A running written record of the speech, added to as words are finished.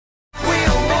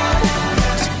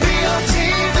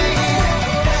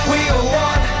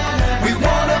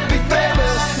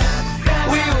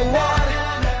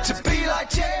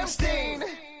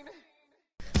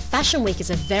Fashion Week is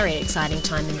a very exciting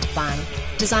time in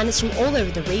Dubai. Designers from all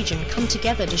over the region come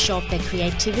together to show off their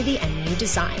creativity and new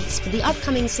designs for the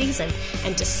upcoming season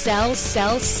and to sell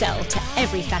to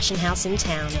every fashion house in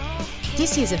town.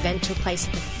 This year's event took place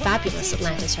at the fabulous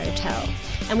Atlantis Hotel,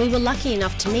 and we were lucky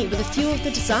enough to meet with a few of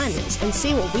the designers and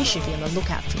see what we should be on the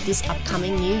lookout for this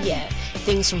upcoming new year.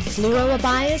 Things from fluoro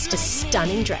abayas to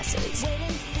stunning dresses.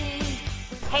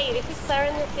 Hey, this is Clare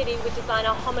in the city with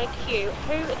designer Homer Q,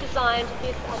 who designed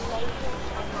this amazing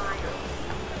abaya.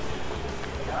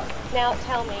 Now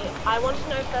tell me, I want to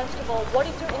know first of all, what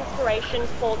is your inspiration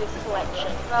for this collection?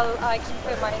 Well, I can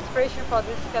say my inspiration for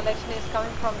this collection is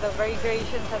coming from the very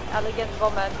gracious and elegant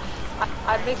woman.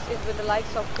 I mixed it with the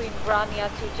likes of Queen Grania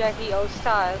to Jackie O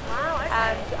style. Wow, okay.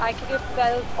 And I kept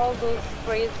all those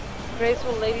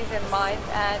graceful ladies in mind,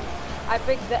 and I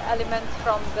picked the elements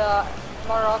from the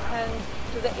Moroccan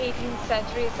to the 18th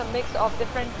century. It's a mix of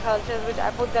different cultures which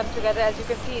I put them together. As you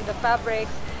can see in the fabrics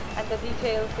and the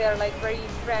details, they're like very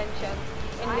French and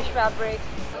English fabrics.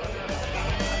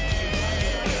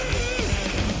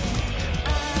 I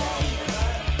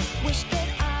wish that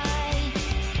I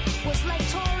was like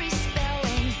Tori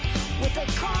Spelling, with a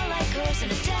car like hers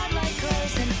and a dad like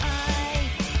hers, and I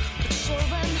would show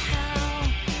them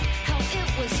how it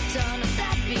was done.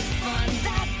 That'd be fun,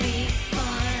 that'd be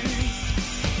fun.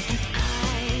 And I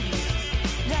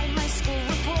write my school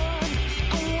report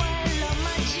on why I love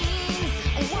my jeans,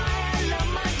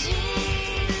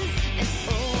 and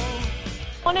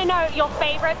oh. I want to know your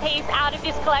favorite piece out of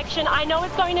this collection. I know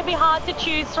it's going to be hard to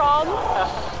choose from,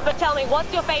 but tell me,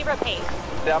 what's your favorite piece?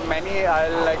 There are many.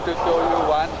 I'd like to show you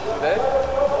one. This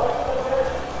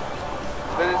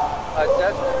is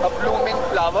just a blooming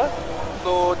flower.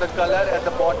 So the color at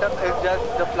the bottom is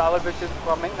just the flower which is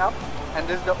coming up, and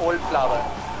this is the old flower.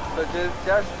 So this is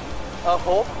just a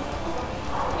hope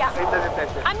in the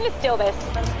reflection. I'm going to steal this.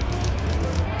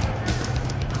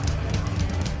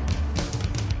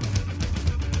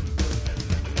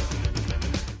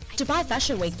 Dubai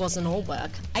Fashion Week wasn't all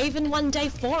work. I even won day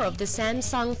 4 of the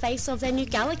Samsung Face of their new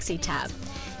Galaxy tab.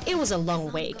 It was a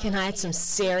long week and I had some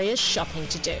serious shopping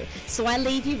to do, so I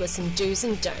leave you with some do's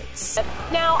and don'ts.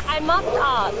 Now, I must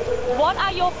ask, what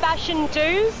are your fashion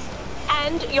do's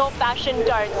and your fashion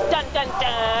don'ts? Dun dun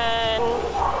dun!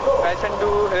 Fashion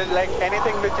do is like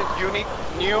anything which is unique,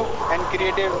 new and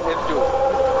creative is do.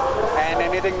 And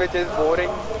anything which is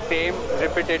boring, same,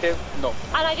 repetitive, no.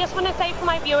 And I just want to say for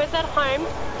my viewers at home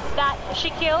that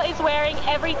Shaquille is wearing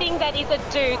everything that is a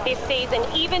do this season.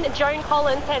 Even Joan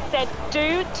Collins has said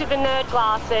do to the nerd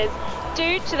glasses,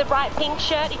 do to the bright pink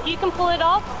shirt. If you can pull it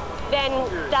off, then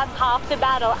that's half the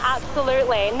battle,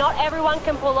 absolutely. Not everyone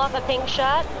can pull off a pink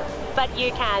shirt, but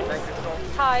you can.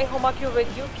 Hi, Homer Q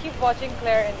with you. Keep watching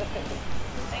Clare in the City.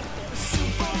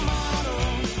 Supermodel.